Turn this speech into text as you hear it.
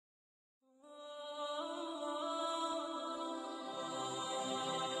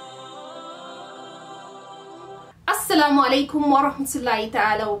Asalamualaikum warahmatullahi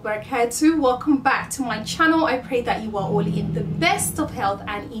ta'ala wabarakatuh. Welcome back to my channel. I pray that you are all in the best of health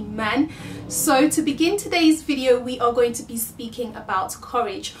and iman. So to begin today's video, we are going to be speaking about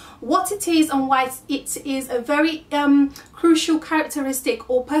courage, what it is and why it is a very crucial characteristic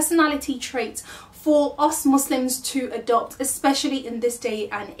or personality trait for us Muslims to adopt, especially in this day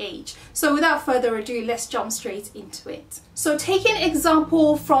and age. So without further ado, let's jump straight into it. So taking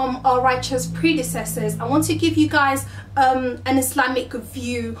example from our righteous predecessors, I want to give you guys an Islamic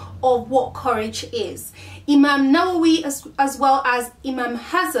view of what courage is. Imam Nawawi as well as Imam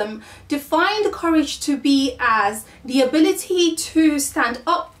Hazm defined courage to be as the ability to stand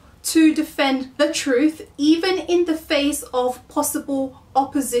up to defend the truth even in the face of possible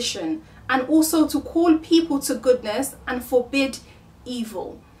opposition, and also to call people to goodness and forbid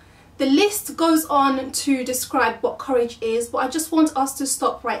evil. The list goes on to describe what courage is, but I just want us to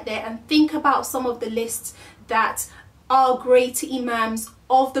stop right there and think about some of the lists that our great imams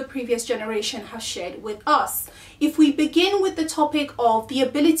of the previous generation have shared with us. If we begin with the topic of the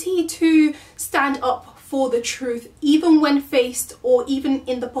ability to stand up for the truth even when faced or even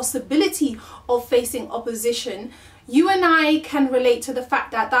in the possibility of facing opposition, you and I can relate to the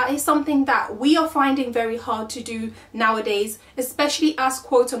fact that that is something that we are finding very hard to do nowadays, especially as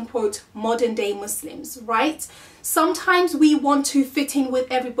quote-unquote modern day Muslims, right? Sometimes we want to fit in with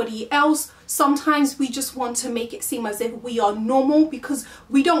everybody else. Sometimes we just want to make it seem as if we are normal because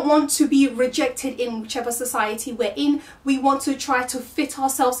we don't want to be rejected in whichever society we're in. We want to try to fit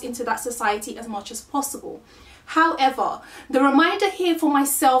ourselves into that society as much as possible. However, the reminder here for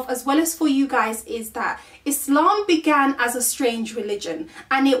myself as well as for you guys is that Islam began as a strange religion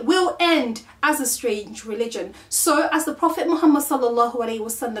and it will end as a strange religion. So as the Prophet Muhammad sallallahu alaihi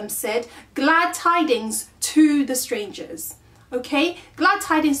wasallam said, glad tidings to the strangers. Okay, glad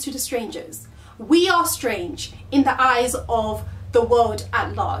tidings to the strangers. We are strange in the eyes of the world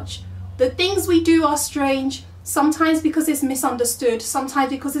at large. The things we do are strange. Sometimes because it's misunderstood,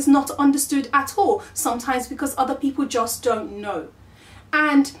 sometimes because it's not understood at all, sometimes because other people just don't know.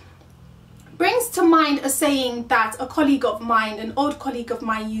 And brings to mind a saying that a colleague of mine, an old colleague of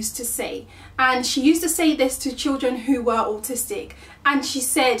mine used to say, and she used to say this to children who were autistic, and she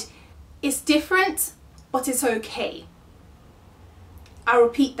said, it's different, but it's okay. I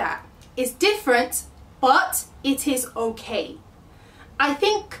repeat that, it's different, but it is okay. I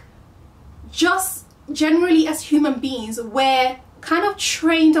think just generally as human beings, we're kind of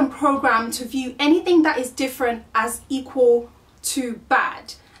trained and programmed to view anything that is different as equal to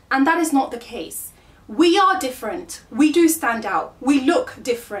bad, and that is not the case. We are different, we do stand out, we look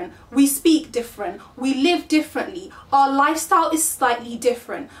different, we speak different, we live differently, our lifestyle is slightly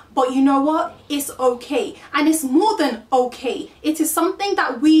different, but you know what? It's okay, and it's more than okay. It is something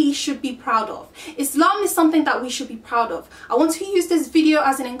that we should be proud of. Islam is something that we should be proud of. I want to use this video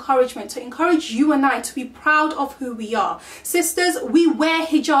as an encouragement to encourage you and I to be proud of who we are. Sisters, we wear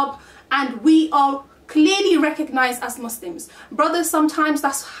hijab and we are clearly recognized as Muslims. Brothers, sometimes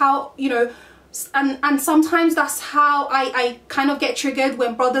that's how, you know, and sometimes that's how I kind of get triggered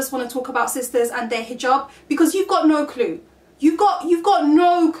when brothers want to talk about sisters and their hijab, because you've got no clue. You've got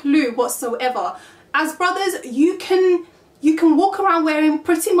no clue whatsoever. As brothers, you can walk around wearing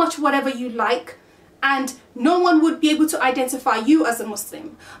pretty much whatever you like and no one would be able to identify you as a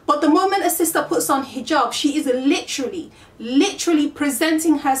Muslim. But the moment a sister puts on hijab, she is literally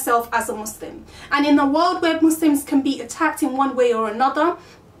presenting herself as a Muslim. And in a world where Muslims can be attacked in one way or another,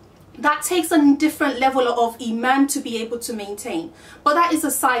 that takes a different level of iman to be able to maintain. But that is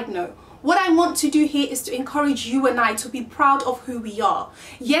a side note. What I want to do here is to encourage you and I to be proud of who we are.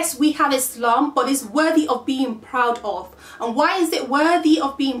 Yes, we have Islam, but it's worthy of being proud of. And why is it worthy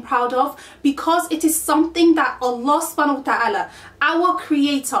of being proud of? Because it is something that Allah subhanahu wa ta'ala, our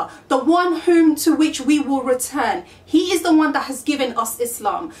creator, the one to which we will return, he is the one that has given us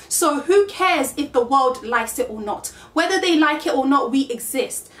Islam. So who cares if the world likes it or not? Whether they like it or not, we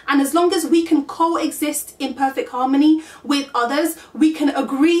exist. And as long as we can coexist in perfect harmony with others, we can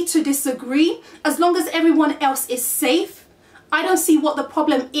agree to disagree, as long as everyone else is safe, I don't see what the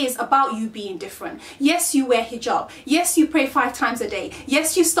problem is about you being different. Yes, you wear hijab. Yes, you pray 5 times a day.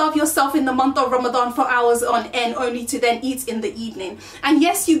 Yes, you starve yourself in the month of Ramadan for hours on end only to then eat in the evening. And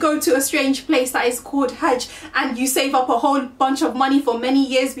yes, you go to a strange place that is called Hajj and you save up a whole bunch of money for many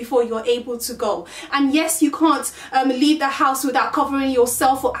years before you're able to go. And yes, you can't leave the house without covering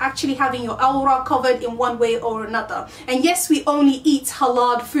yourself or actually having your awrah covered in one way or another. And yes, we only eat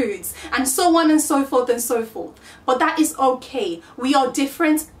halal foods and so on and so forth and so forth. But that is okay. We are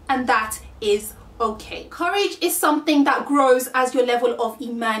different and that is okay. Courage is something that grows as your level of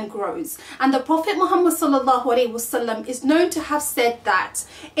iman grows. And the Prophet Muhammad sallallahu alaihi wasallam is known to have said that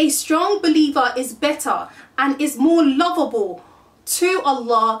a strong believer is better and is more lovable to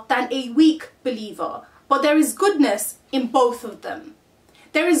Allah than a weak believer. But there is goodness in both of them.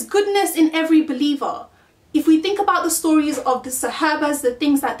 There is goodness in every believer. If we think about the stories of the Sahabas, the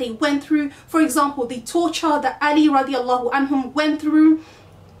things that they went through, for example, the torture that Ali radiallahu anhum went through,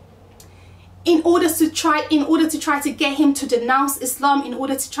 in order to try to get him to denounce Islam, in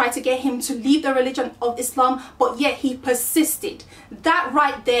order to try to get him to leave the religion of Islam, but yet he persisted. That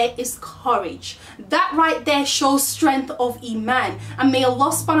right there is courage. That right there shows strength of iman. And may Allah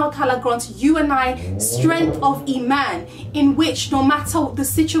subhanahu wa ta'ala grant you and I strength of iman, in which no matter the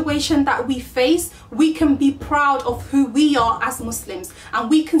situation that we face, we can be proud of who we are as Muslims, and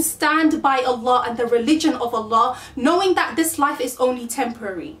we can stand by Allah and the religion of Allah, knowing that this life is only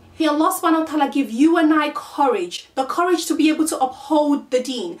temporary. May Allah subhanahu wa ta'ala give you and I courage, the courage to be able to uphold the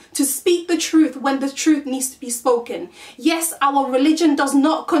deen, to speak the truth when the truth needs to be spoken. Yes, our religion does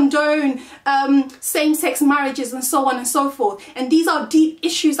not condone same-sex marriages and so on and so forth. And these are deep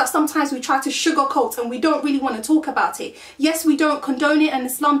issues that sometimes we try to sugarcoat and we don't really want to talk about it. Yes, we don't condone it and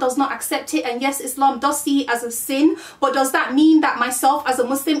Islam does not accept it. And yes, Islam does see it as a sin. But does that mean that myself as a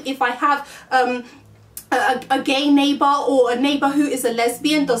Muslim, if I have a gay neighbor or a neighbor who is a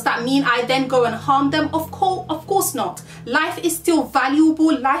lesbian, does that mean I then go and harm them? Of course not. Life is still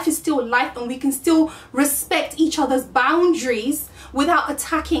valuable, life is still life, and we can still respect each other's boundaries without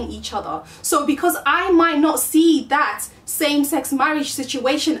attacking each other. So because I might not see that same-sex marriage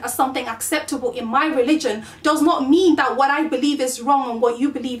situation as something acceptable in my religion, does not mean that what I believe is wrong and what you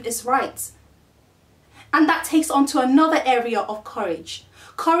believe is right. And that takes on to another area of courage.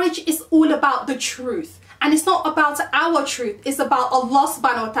 Courage is all about the truth. And it's not about our truth, it's about Allah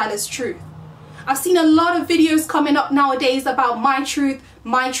subhanahu wa ta'ala's truth. I've seen a lot of videos coming up nowadays about my truth,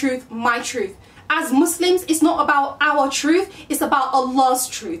 my truth, my truth. As Muslims, it's not about our truth, it's about Allah's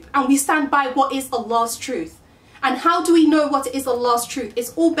truth. And we stand by what is Allah's truth. And how do we know what is Allah's truth?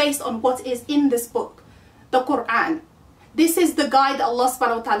 It's all based on what is in this book, the Quran. This is the guide that Allah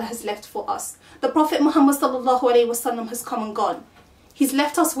subhanahu wa ta'ala has left for us. The Prophet Muhammad sallallahu alaihi wasallam has come and gone. He's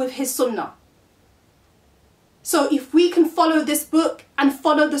left us with his sunnah. So if we can follow this book and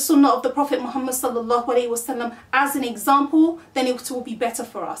follow the sunnah of the Prophet Muhammad sallallahu alaihi wasallam as an example, then it will be better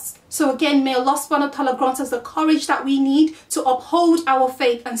for us. So again, may Allah subhanahu wa ta'ala grant us the courage that we need to uphold our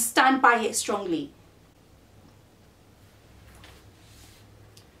faith and stand by it strongly.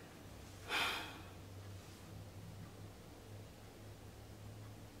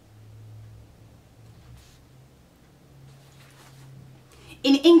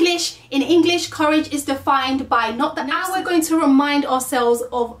 In English, courage is defined by not the... Now we're going to remind ourselves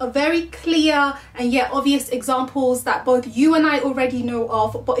of a very clear and yet obvious examples that both you and I already know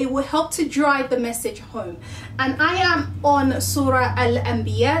of, but it will help to drive the message home. And I am on Surah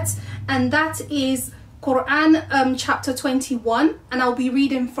Al-Anbiya, and that is Quran chapter 21, and I'll be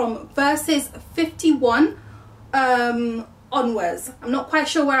reading from verses 51 onwards. I'm not quite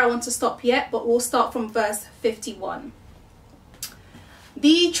sure where I want to stop yet, but we'll start from verse 51.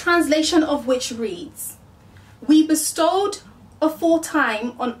 The translation of which reads, "We bestowed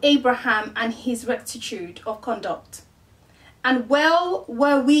aforetime on Abraham and his rectitude of conduct, and well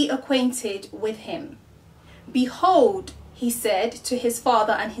were we acquainted with him. Behold, he said to his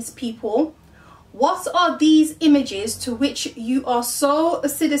father and his people, what are these images to which you are so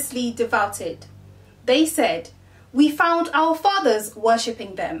assiduously devoted? They said, we found our fathers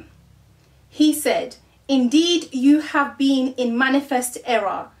worshipping them. He said, indeed, you have been in manifest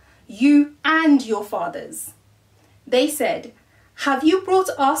error, you and your fathers. They said, have you brought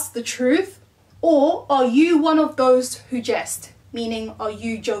us the truth, or are you one of those who jest? Meaning, are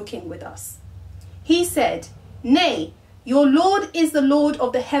you joking with us? He said, nay, your Lord is the Lord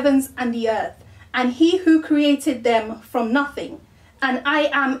of the heavens and the earth, and he who created them from nothing, and I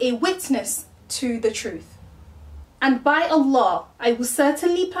am a witness to the truth. And by Allah, I will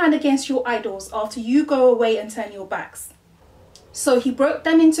certainly plan against your idols after you go away and turn your backs. So he broke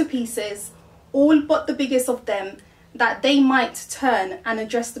them into pieces, all but the biggest of them, that they might turn and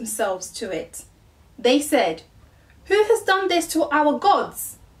address themselves to it. They said, who has done this to our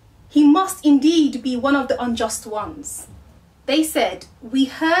gods? He must indeed be one of the unjust ones. They said, we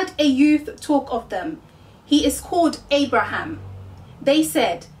heard a youth talk of them. He is called Abraham. They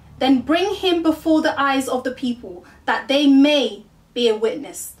said, then bring him before the eyes of the people, that they may be a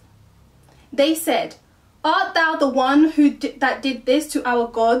witness. They said, art thou the one that did this to our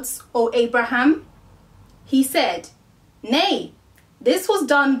gods, O Abraham? He said, nay, this was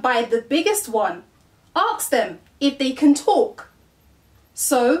done by the biggest one, Ask them if they can talk.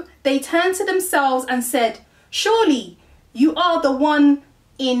 So they turned to themselves and said, surely you are the one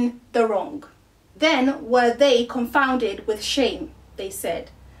in the wrong. Then were they confounded with shame. They said,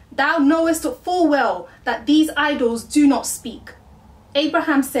 thou knowest full well that these idols do not speak.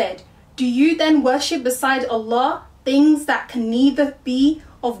 Abraham said, do you then worship beside Allah things that can neither be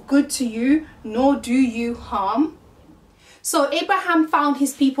of good to you nor do you harm? So Abraham found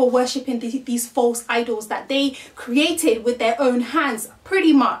his people worshipping these false idols that they created with their own hands,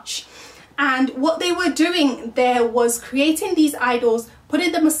 pretty much. And what they were doing there was creating these idols,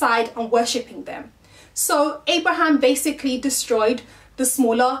 putting them aside and worshipping them. So Abraham basically destroyed the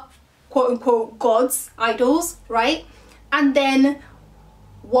smaller, quote-unquote, gods, idols, right? And then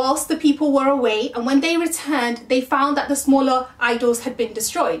whilst the people were away, and when they returned, they found that the smaller idols had been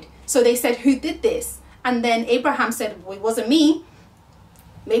destroyed. So they said, who did this? And then Abraham said, well, it wasn't me.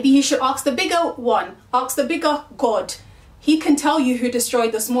 Maybe you should ask the bigger one, ask the bigger God. He can tell you who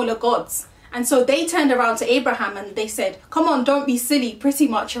destroyed the smaller gods. And so they turned around to Abraham and they said, come on, don't be silly, pretty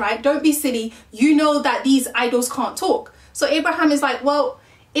much, right? Don't be silly. You know that these idols can't talk. So Abraham is like, well,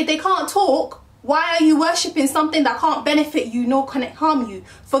 if they can't talk, why are you worshipping something that can't benefit you nor can it harm you?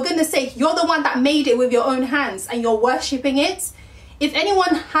 For goodness sake, you're the one that made it with your own hands and you're worshipping it. If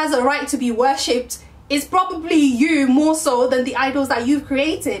anyone has a right to be worshipped, it's probably you more so than the idols that you've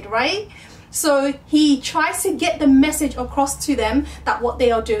created, right? So he tries to get the message across to them that what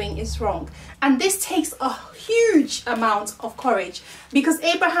they are doing is wrong. And this takes a huge amount of courage because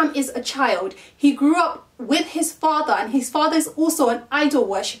Abraham is a child. He grew up with his father and his father is also an idol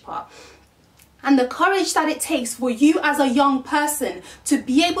worshipper. And the courage that it takes for you as a young person to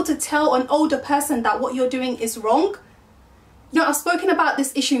be able to tell an older person that what you're doing is wrong. You know, I've spoken about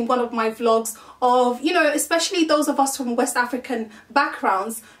this issue in one of my vlogs of, you know, especially those of us from West African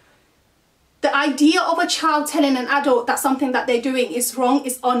backgrounds, the idea of a child telling an adult that something that they're doing is wrong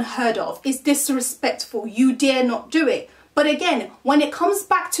is unheard of. It's disrespectful. You dare not do it. But again, when it comes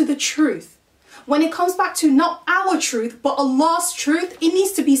back to the truth, when it comes back to not our truth, but Allah's truth, it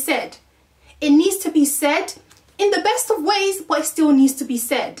needs to be said. It needs to be said in the best of ways, but it still needs to be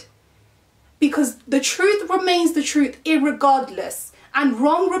said. Because the truth remains the truth irregardless, and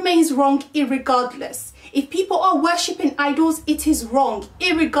wrong remains wrong irregardless. If people are worshipping idols, it is wrong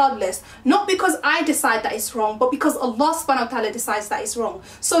irregardless. Not because I decide that it's wrong, but because Allah subhanahu wa ta'ala decides that it's wrong.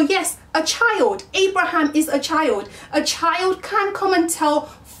 So yes, a child, Abraham is a child. A child can come and tell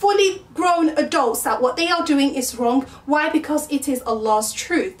fully grown adults that what they are doing is wrong. Why? Because it is Allah's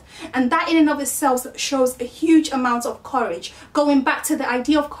truth. And that in and of itself shows a huge amount of courage. Going back to the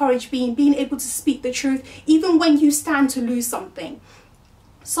idea of courage being able to speak the truth, even when you stand to lose something.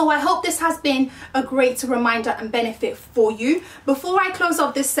 So I hope this has been a great reminder and benefit for you. Before I close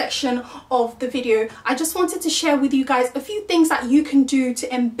off this section of the video, I just wanted to share with you guys a few things that you can do to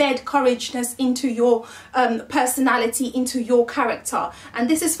embed courageousness into your personality, into your character. And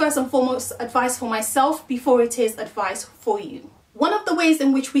this is first and foremost advice for myself before it is advice for you. One of the ways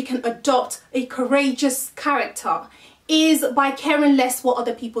in which we can adopt a courageous character is by caring less what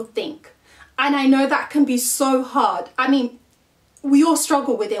other people think. And I know that can be so hard. I mean, we all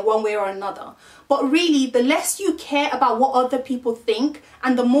struggle with it one way or another. But really, the less you care about what other people think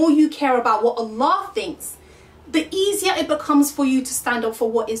and the more you care about what Allah thinks, the easier it becomes for you to stand up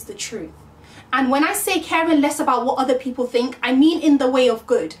for what is the truth. And when I say caring less about what other people think, I mean in the way of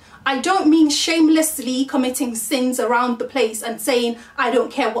good. I don't mean shamelessly committing sins around the place and saying, I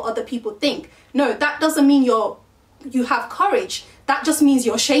don't care what other people think. No, that doesn't mean you have courage. That just means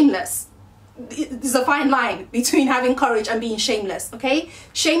you're shameless. There's a fine line between having courage and being shameless, okay?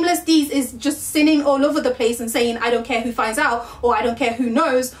 Shameless deeds is just sinning all over the place and saying, I don't care who finds out, or I don't care who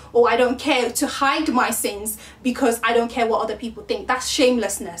knows, or I don't care to hide my sins because I don't care what other people think. That's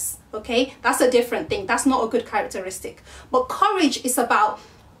shamelessness, okay? That's a different thing. That's not a good characteristic. But courage is about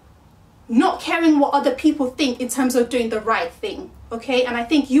not caring what other people think in terms of doing the right thing, okay? And I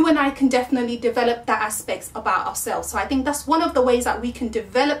think you and I can definitely develop that aspects about ourselves. So I think that's one of the ways that we can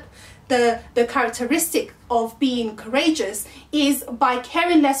develop the characteristic of being courageous is by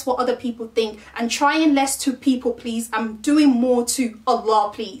caring less what other people think and trying less to people please and doing more to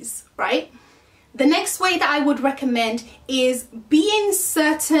Allah please, right? The next way that I would recommend is being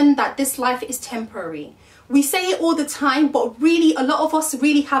certain that this life is temporary. We say it all the time, but really a lot of us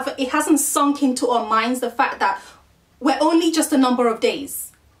really it hasn't sunk into our minds the fact that we're only just a number of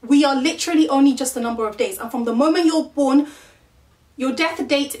days. We are literally only just a number of days. And from the moment you're born, your death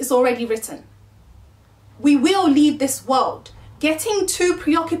date is already written. We will leave this world. Getting too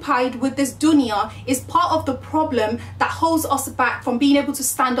preoccupied with this dunya is part of the problem that holds us back from being able to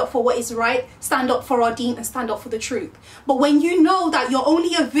stand up for what is right, stand up for our deen, and stand up for the truth. But when you know that you're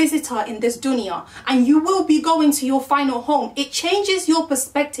only a visitor in this dunya and you will be going to your final home, it changes your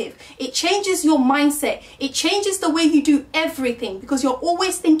perspective, it changes your mindset, it changes the way you do everything, because you're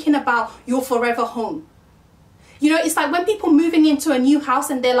always thinking about your forever home. You know, it's like when people moving into a new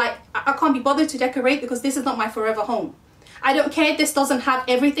house and they're like, I can't be bothered to decorate because this is not my forever home. I don't care if this doesn't have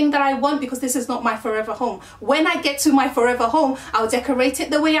everything that I want because this is not my forever home. When I get to my forever home, I'll decorate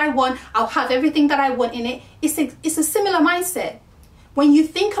it the way I want. I'll have everything that I want in it. It's a similar mindset. When you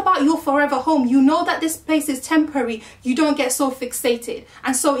think about your forever home, you know that this place is temporary. You don't get so fixated.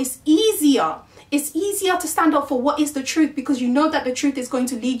 And so it's easier. It's easier to stand up for what is the truth because you know that the truth is going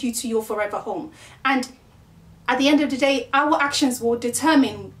to lead you to your forever home. And at the end of the day, our actions will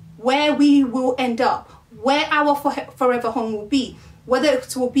determine where we will end up, where our forever home will be, whether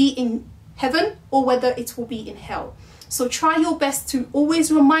it will be in heaven or whether it will be in hell. So try your best to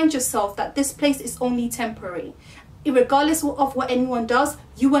always remind yourself that this place is only temporary. Regardless of what anyone does,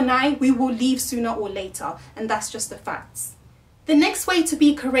 you and I, we will leave sooner or later, and that's just the facts. The next way to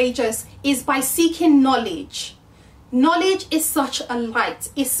be courageous is by seeking knowledge. Knowledge is such a light,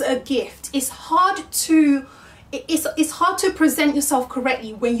 it's a gift. It's hard to present yourself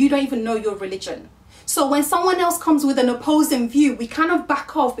correctly when you don't even know your religion. So when someone else comes with an opposing view, we kind of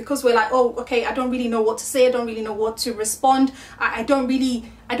back off because we're like, oh, okay, I don't really know what to say. I don't really know what to respond. I don't really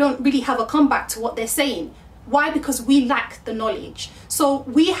have a comeback to what they're saying. Why? Because we lack the knowledge. So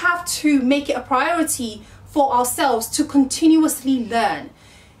we have to make it a priority for ourselves to continuously learn.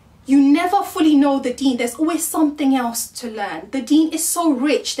 You never fully know the deen. There's always something else to learn. The deen is so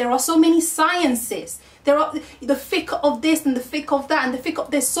rich. There are so many sciences. There are the fiqh of this and the fiqh of that and the fiqh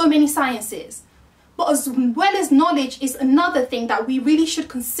of, there's so many sciences. But as well as knowledge is another thing that we really should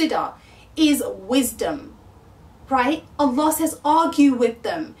consider is wisdom, right? Allah says argue with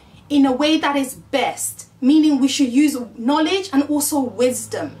them in a way that is best, meaning we should use knowledge and also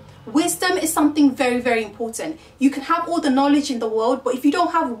wisdom. Wisdom is something very, very important. You can have all the knowledge in the world, but if you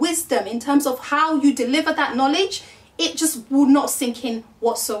don't have wisdom in terms of how you deliver that knowledge, it just will not sink in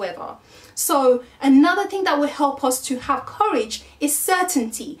whatsoever. So another thing that will help us to have courage is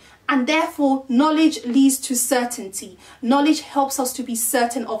certainty. And therefore, knowledge leads to certainty. Knowledge helps us to be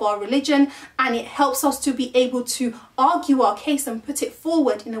certain of our religion, and it helps us to be able to argue our case and put it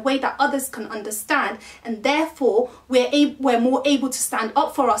forward in a way that others can understand. And therefore, we're more able to stand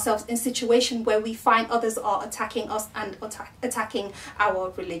up for ourselves in situations where we find others are attacking us and attacking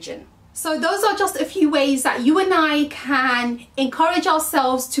our religion. So those are just a few ways that you and I can encourage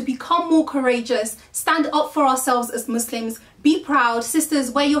ourselves to become more courageous, stand up for ourselves as Muslims, be proud.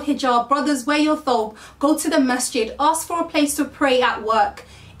 Sisters, wear your hijab. Brothers, wear your thobe. Go to the masjid. Ask for a place to pray at work.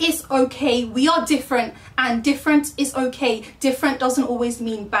 It's okay. We are different, and different is okay. Different doesn't always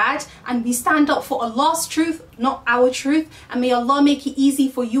mean bad, and we stand up for Allah's truth, not our truth. And may Allah make it easy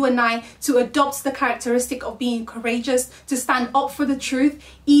for you and I to adopt the characteristic of being courageous, to stand up for the truth,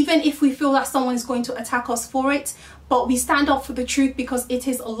 even if we feel that someone is going to attack us for it. But we stand up for the truth because it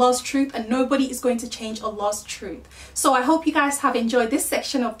is Allah's truth, and nobody is going to change Allah's truth. So I hope you guys have enjoyed this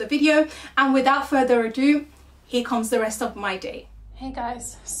section of the video, and without further ado, here comes the rest of my day. Hey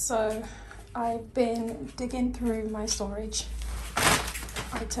guys, so I've been digging through my storage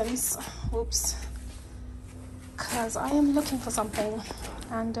items, whoops, because I am looking for something,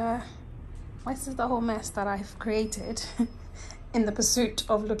 and this is the whole mess that I've created in the pursuit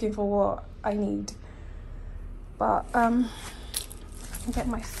of looking for what I need. But get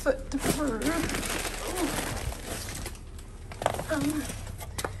my foot through.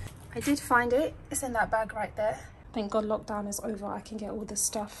 I did find it. It's in that bag right there. Thank God lockdown is over. I can get all this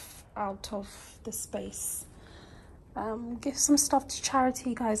stuff out of the space. Give some stuff to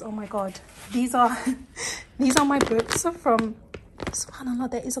charity, guys. Oh my God, these are my books from. Subhanallah,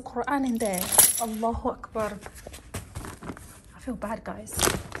 there is a Quran in there. Allahu Akbar. I feel bad, guys.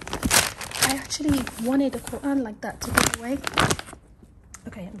 I actually wanted a Quran like that to give away.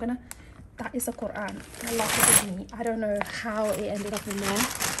 Okay, that is a Quran. Allah forgive me. I don't know how it ended up in there.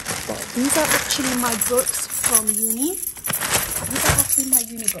 But these are actually my books from uni. These are actually my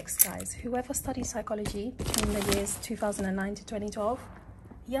uni books, guys. Whoever studied psychology between the years 2009 to 2012,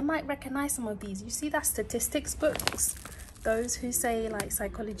 you might recognize some of these. You see that statistics books? Those who say like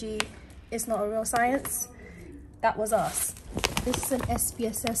psychology is not a real science, that was us. This is an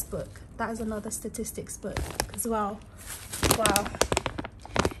SPSS book. That is another statistics book as well. Wow.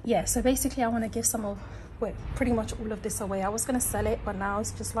 Yeah, so basically I want to give some of, well, pretty much all of this away. I was going to sell it, but now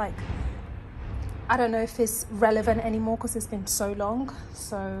it's just like, I don't know if it's relevant anymore because it's been so long.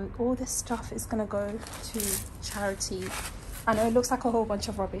 So all this stuff is gonna go to charity. I know it looks like a whole bunch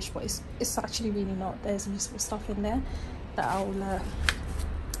of rubbish, but it's actually really not. There's useful stuff in there that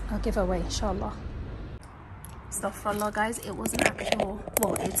I'll give away, inshallah. Astaghfirullah, guys, it was an actual,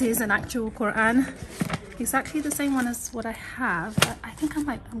 well, it is an actual Quran. It's actually the same one as what I have, but I think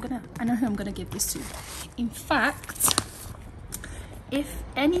I know who I'm gonna give this to. In fact, if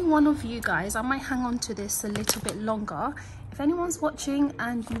any one of you guys, I might hang on to this a little bit longer. If anyone's watching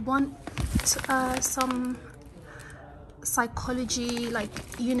and you want some psychology,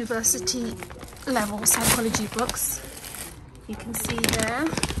 like university level psychology books, you can see there,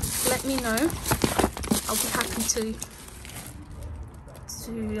 let me know. I'll be happy to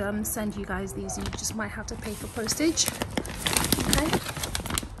send you guys these. You just might have to pay for postage. Okay,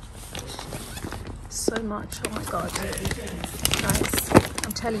 so much, oh my god, guys,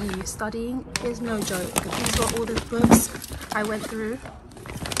 I'm telling you, studying is no joke. These are all the books I went through,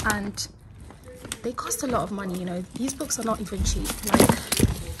 and they cost a lot of money, you know. These books are not even cheap. Like,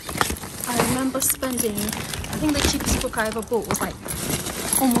 I remember spending, I think the cheapest book I ever bought was like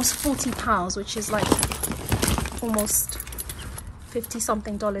almost £40, which is like almost $50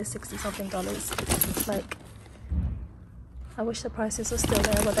 something, $60 something. Like, I wish the prices were still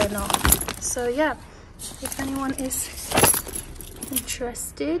there, but they're not. So yeah, if anyone is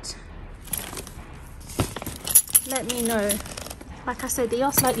interested, let me know. Like I said, they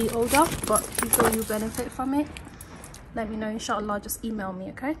are slightly older, but if you feel you benefit from it, let me know, inshallah. Just email me,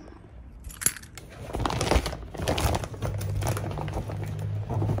 okay?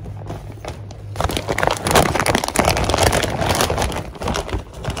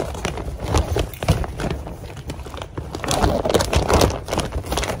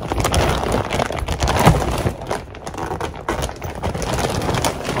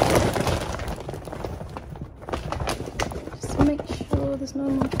 There's no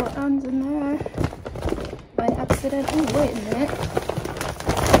more Qur'ans in there by accident. Oh, wait a minute,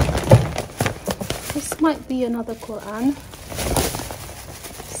 this might be another Qur'an.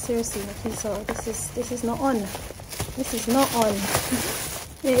 Seriously, Nafisa, this is not on. This is not on.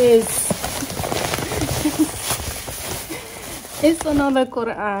 It is. It's another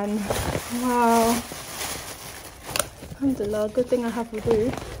Qur'an. Wow. Alhamdulillah, good thing I have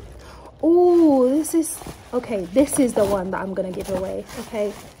wudu. Oh, this is okay. This is the one that I'm gonna give away.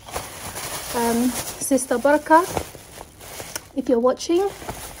 Okay, Sister Baraka, if you're watching,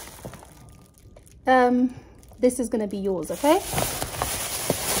 this is gonna be yours. Okay.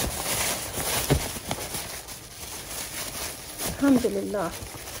 Alhamdulillah,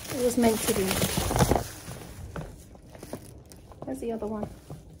 it was meant to be. Where's the other one?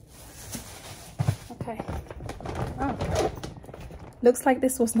 Okay. Oh. Looks like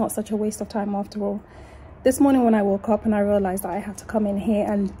this was not such a waste of time after all. This morning when I woke up and I realized that I had to come in here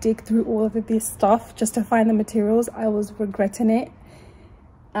and dig through all of this stuff just to find the materials, I was regretting it.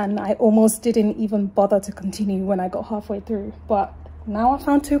 And I almost didn't even bother to continue when I got halfway through. But now I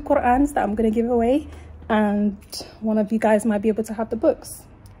found 2 Qur'ans that I'm going to give away. And one of you guys might be able to have the books.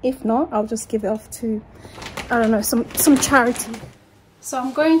 If not, I'll just give it off to, I don't know, some charity. So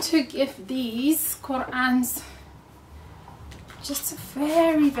I'm going to give these Qur'ans just a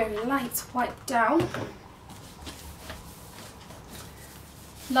very, very light wipe down.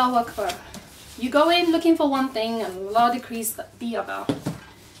 Allahu Akbar. You go in looking for one thing and Allah decrees the other.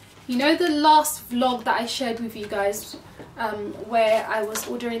 You know the last vlog that I shared with you guys where I was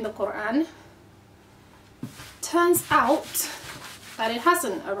ordering the Quran? Turns out that it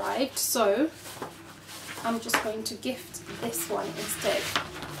hasn't arrived, so I'm just going to gift this one instead.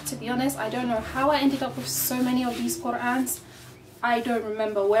 To be honest, I don't know how I ended up with so many of these Qur'ans. I don't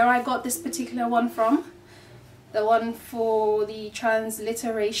remember where I got this particular one from. The one for the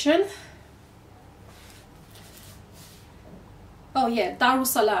transliteration. Oh yeah,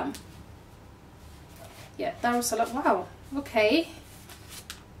 Darussalam. Yeah, Darussalam. Wow, okay.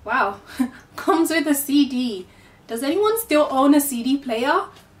 Wow, comes with a CD. Does anyone still own a CD player?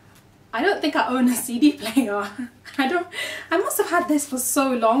 I don't think I own a CD player. I must have had this for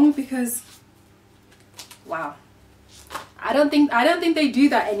so long because, wow. I don't think they do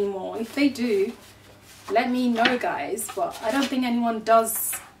that anymore. If they do, let me know, guys. But I don't think anyone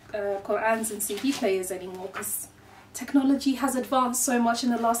does Qur'ans and CD players anymore because technology has advanced so much in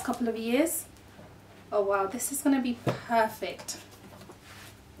the last couple of years. Oh wow, this is gonna be perfect.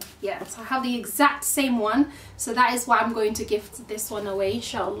 Yeah, so I have the exact same one, so that is why I'm going to gift this one away,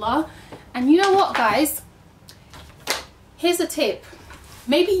 inshallah. And you know what, guys, here's a tip.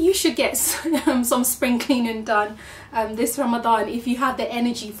 Maybe you should get some spring cleaning done this Ramadan if you have the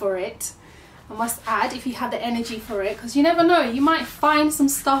energy for it. I must add, if you have the energy for it, because you never know, you might find some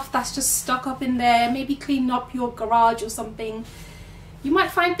stuff that's just stuck up in there. Maybe clean up your garage or something. You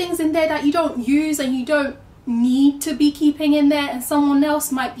might find things in there that you don't use and you don't need to be keeping in there, and someone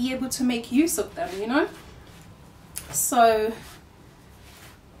else might be able to make use of them, you know. So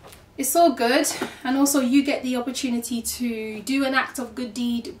it's all good, and also you get the opportunity to do an act of good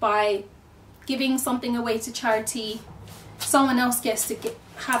deed by giving something away to charity. Someone else gets to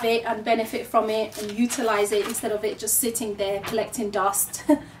have it and benefit from it and utilize it instead of it just sitting there collecting dust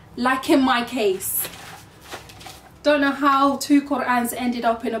like in my case. Don't know how 2 Qur'ans ended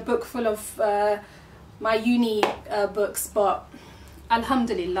up in a book full of my uni books, but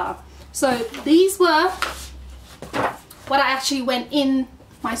alhamdulillah. So these were what I actually went in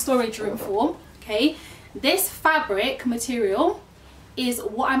my storage room for. Okay, this fabric material is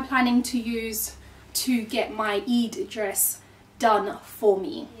what I'm planning to use to get my Eid dress done for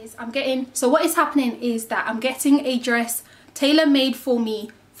me. So what is happening is that I'm getting a dress tailor-made for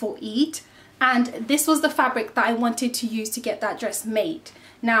me for Eid, and this was the fabric that I wanted to use to get that dress made.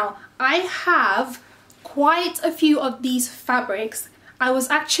 Now I have quite a few of these fabrics. I was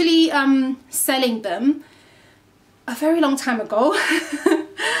actually selling them a very long time ago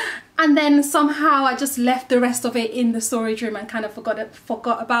and then somehow I just left the rest of it in the storage room and kind of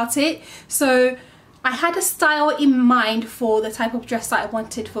forgot about it. So I had a style in mind for the type of dress that I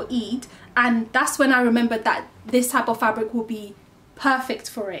wanted for Eid, and that's when I remembered that this type of fabric will be perfect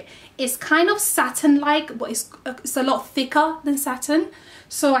for it. It's kind of satin-like, but it's a lot thicker than satin,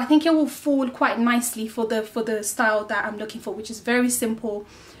 so I think it will fall quite nicely for the style that I'm looking for, which is very simple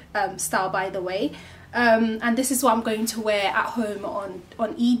style, by the way. And this is what I'm going to wear at home on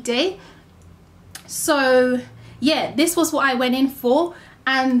Eid day. So yeah, this was what I went in for,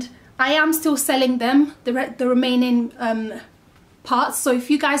 and I am still selling them, the remaining parts. So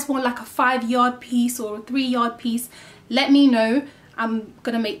if you guys want like a 5-yard piece or a 3-yard piece, let me know. I'm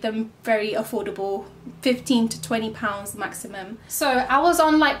gonna make them very affordable, 15 to 20 pounds maximum. So I was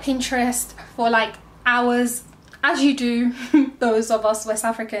on like Pinterest for like hours, as you do. Those of us West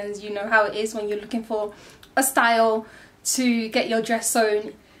Africans, you know how it is when you're looking for a style to get your dress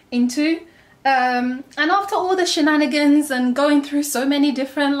sewn into. And after all the shenanigans and going through so many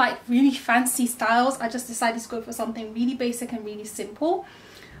different like really fancy styles, I just decided to go for something really basic and really simple.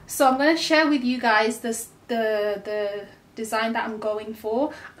 So I'm going to share with you guys the design that I'm going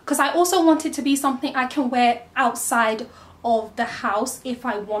for, because I also want it to be something I can wear outside of the house if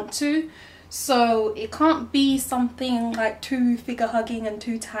I want to. So it can't be something like too figure hugging and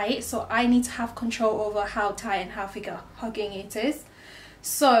too tight, so I need to have control over how tight and how figure hugging it is.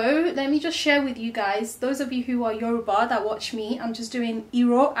 So let me just share with you guys, those of you who are Yoruba that watch me, I'm just doing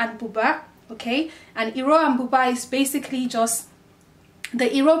Iro and Buba, okay? And Iro and Buba is basically just,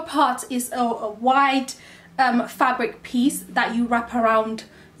 the Iro part is a wide fabric piece that you wrap around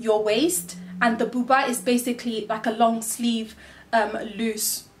your waist, and the Buba is basically like a long sleeve,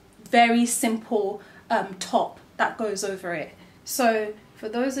 loose, very simple top that goes over it. So for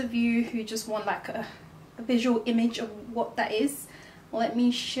those of you who just want like a visual image of what that is, let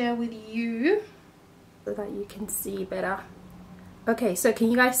me share with you so that you can see better. Okay, so can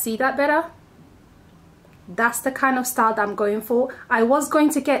you guys see that better? That's the kind of style that I'm going for. I was going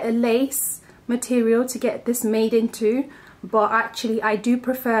to get a lace material to get this made into, but actually I do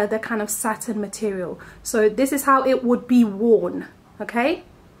prefer the kind of satin material. So this is how it would be worn, okay?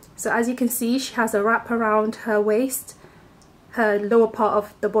 So as you can see, she has a wrap around her waist, her lower part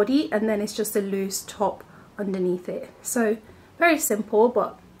of the body, and then it's just a loose top underneath it. So very simple,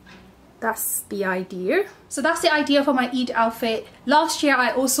 but that's the idea. So that's the idea for my Eid outfit. Last year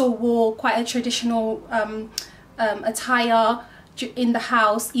I also wore quite a traditional attire in the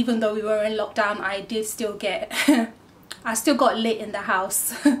house. Even though we were in lockdown, I did still get I still got lit in the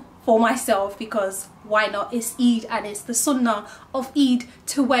house for myself, because why not? It's Eid, and it's the sunnah of Eid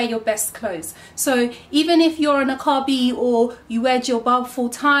to wear your best clothes. So even if you're in a Kabi or you wear jilbab full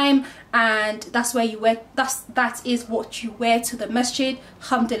time and that's where you wear, that is what you wear to the masjid,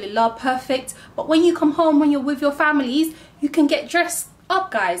 alhamdulillah, perfect. But when you come home, when you're with your families, you can get dressed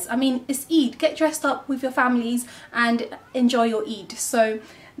up, guys. I mean, it's Eid, get dressed up with your families and enjoy your Eid. So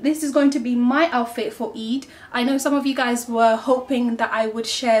this is going to be my outfit for Eid. I know some of you guys were hoping that I would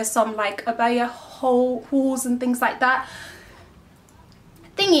share some like abaya hauls and things like that.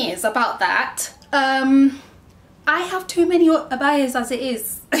 Thing is about that, I have too many abayas as it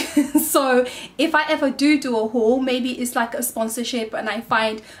is. So if I ever do a haul, maybe it's like a sponsorship and I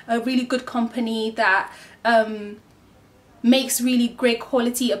find a really good company that makes really great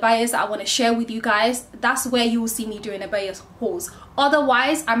quality abayas that I want to share with you guys, that's where you will see me doing abayas hauls.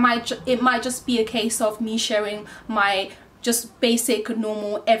 Otherwise, it might just be a case of me sharing my just basic,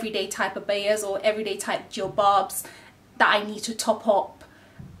 normal, everyday type abayas or everyday type jilbabs that I need to top up,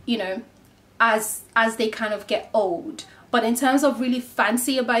 you know, as they kind of get old. But in terms of really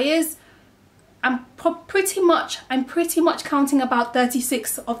fancy abayas, I'm pretty much counting about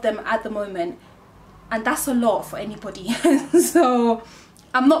 36 of them at the moment, and that's a lot for anybody. So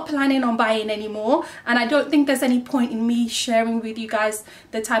I'm not planning on buying any more, and I don't think there's any point in me sharing with you guys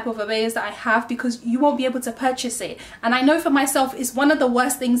the type of abayas that I have, because you won't be able to purchase it. And I know for myself, it's one of the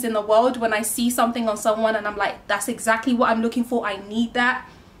worst things in the world when I see something on someone and I'm like, that's exactly what I'm looking for, I need that,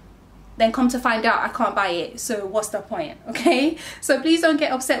 then come to find out I can't buy it. So what's the point? Okay, so please don't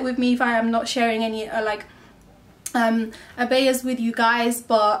get upset with me if I am not sharing any abayas with you guys.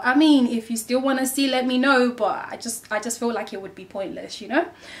 But I mean, if you still want to see, let me know, but I just feel like it would be pointless, you know.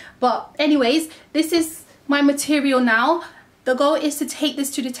 But anyways, this is my material now. The goal is to take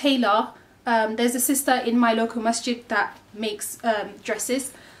this to the tailor. There's a sister in my local masjid that makes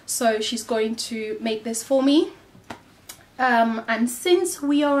dresses, so she's going to make this for me. And since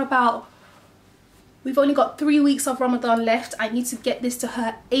we've only got 3 weeks of Ramadan left, I need to get this to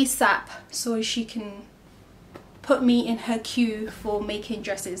her ASAP so she can put me in her queue for making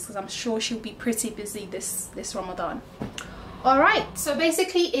dresses, because I'm sure she'll be pretty busy this Ramadan. Alright, so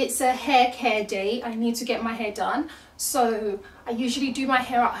basically it's a hair care day. I need to get my hair done. So I usually do my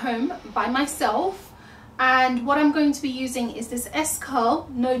hair at home by myself, and what I'm going to be using is this S-Curl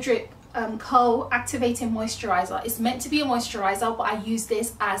No Drip curl activating moisturizer. It's meant to be a moisturizer, but I use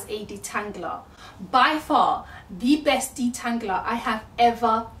this as a detangler. By far the best detangler I have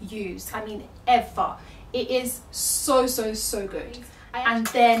ever used. I mean, ever. It is so good. And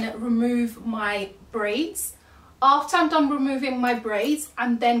then remove my braids. After I'm done removing my braids,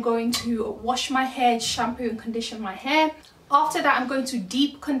 I'm then going to wash my hair, shampoo and condition my hair. After that, I'm going to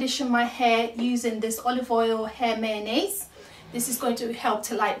deep condition my hair using this olive oil hair mayonnaise. This is going to help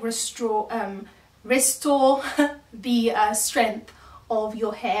to like restore the strength of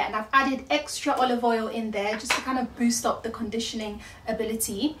your hair, and I've added extra olive oil in there just to kind of boost up the conditioning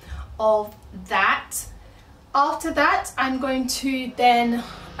ability of that. After that, I'm going to then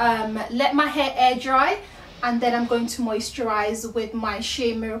let my hair air dry, and then I'm going to moisturize with my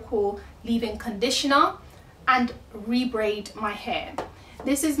Shea Miracle leave-in conditioner and rebraid my hair.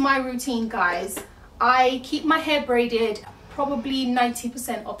 This is my routine, guys. I keep my hair braided probably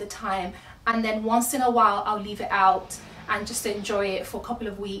 90% of the time, and then once in a while I'll leave it out and just enjoy it for a couple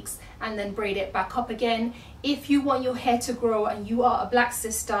of weeks and then braid it back up again. If you want your hair to grow and you are a black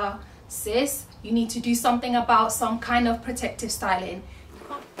sister, sis, you need to do something about some kind of protective styling.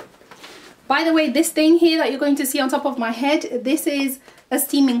 By the way, this thing here that you're going to see on top of my head, this is a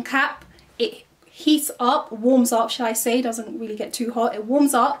steaming cap. It heats up, warms up, shall I say, doesn't really get too hot. It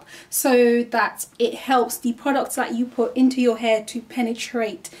warms up so that it helps the products that you put into your hair to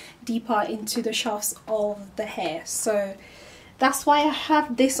penetrate deeper into the shafts of the hair. So that's why I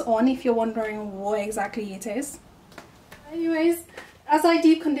have this on, if you're wondering what exactly it is. Anyways, as I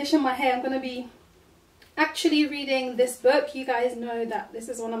deep condition my hair, I'm going to be actually reading this book. You guys know that this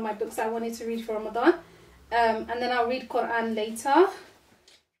is one of my books I wanted to read for Ramadan, and then I'll read Quran later.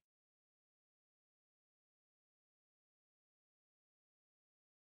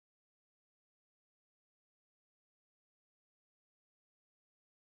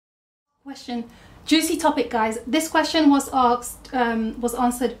 Question, juicy topic, guys. This question was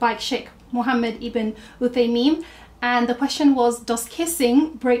answered by Sheikh Mohammed ibn Uthaymeen, and the question was, does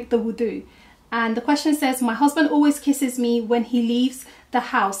kissing break the wudu? And the question says, my husband always kisses me when he leaves the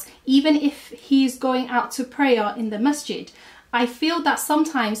house, even if he's going out to prayer in the masjid. I feel that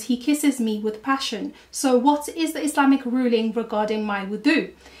sometimes he kisses me with passion. So what is the Islamic ruling regarding my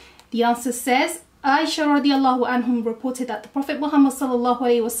wudu? The answer says, Aisha radiallahu anhum reported that the Prophet Muhammad sallallahu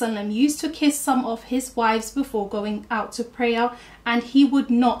alaihi wasallam used to kiss some of his wives before going out to prayer, and he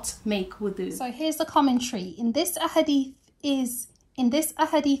would not make wudu. So here's the commentary. In this ahadith is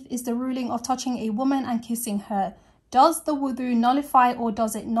the ruling of touching a woman and kissing her. Does the wudu nullify or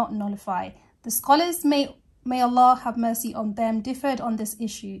does it not nullify? The scholars, may Allah have mercy on them, differed on this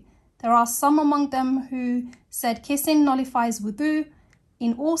issue. There are some among them who said kissing nullifies wudu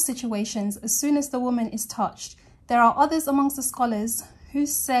in all situations as soon as the woman is touched. There are others amongst the scholars who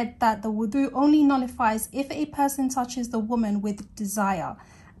said that the wudu only nullifies if a person touches the woman with desire.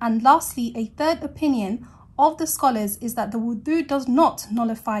 And lastly, a third opinion of the scholars is that the wudu does not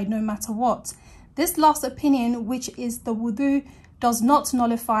nullify no matter what. This last opinion, which is the wudu does not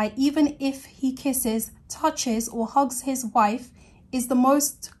nullify even if he kisses, touches or hugs his wife is the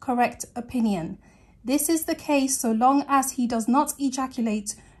most correct opinion. This is the case so long as he does not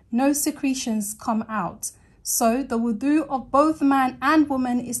ejaculate, no secretions come out. So the wudu of both man and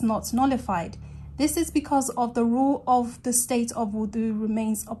woman is not nullified. This is because of the rule of the state of wudu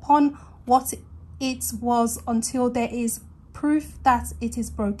remains upon what it was until there is proof that it is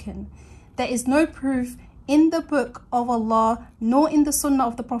broken. There is no proof in the book of Allah nor in the sunnah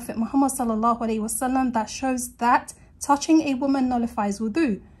of the Prophet Muhammad ﷺ that shows that touching a woman nullifies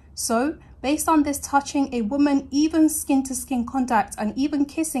wudu. So based on this, touching a woman, even skin to skin contact and even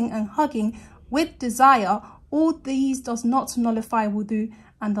kissing and hugging with desire, all these does not nullify wudu,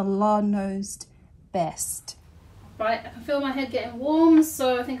 and Allah knows best. Right, I can feel my head getting warm,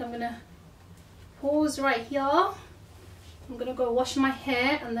 so I think I'm gonna pause right here. I'm gonna go wash my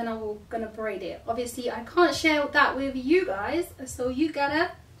hair and then I'm gonna braid it. Obviously I can't share that with you guys, so you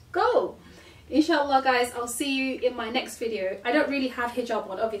gotta go. Inshallah guys, I'll see you in my next video. I don't really have hijab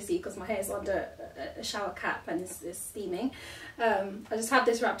on obviously because my hair is under a shower cap and it's steaming. I just have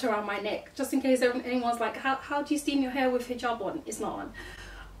this wrapped around my neck just in case anyone's like, how do you steam your hair with hijab on? It's not on.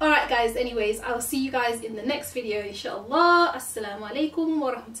 Alright guys, anyways, I'll see you guys in the next video, inshallah. Asalamualaikum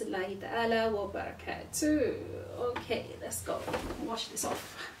wa rahmatullahi ta'ala wa barakatuh. Okay, let's go. Wash this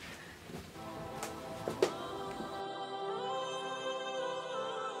off.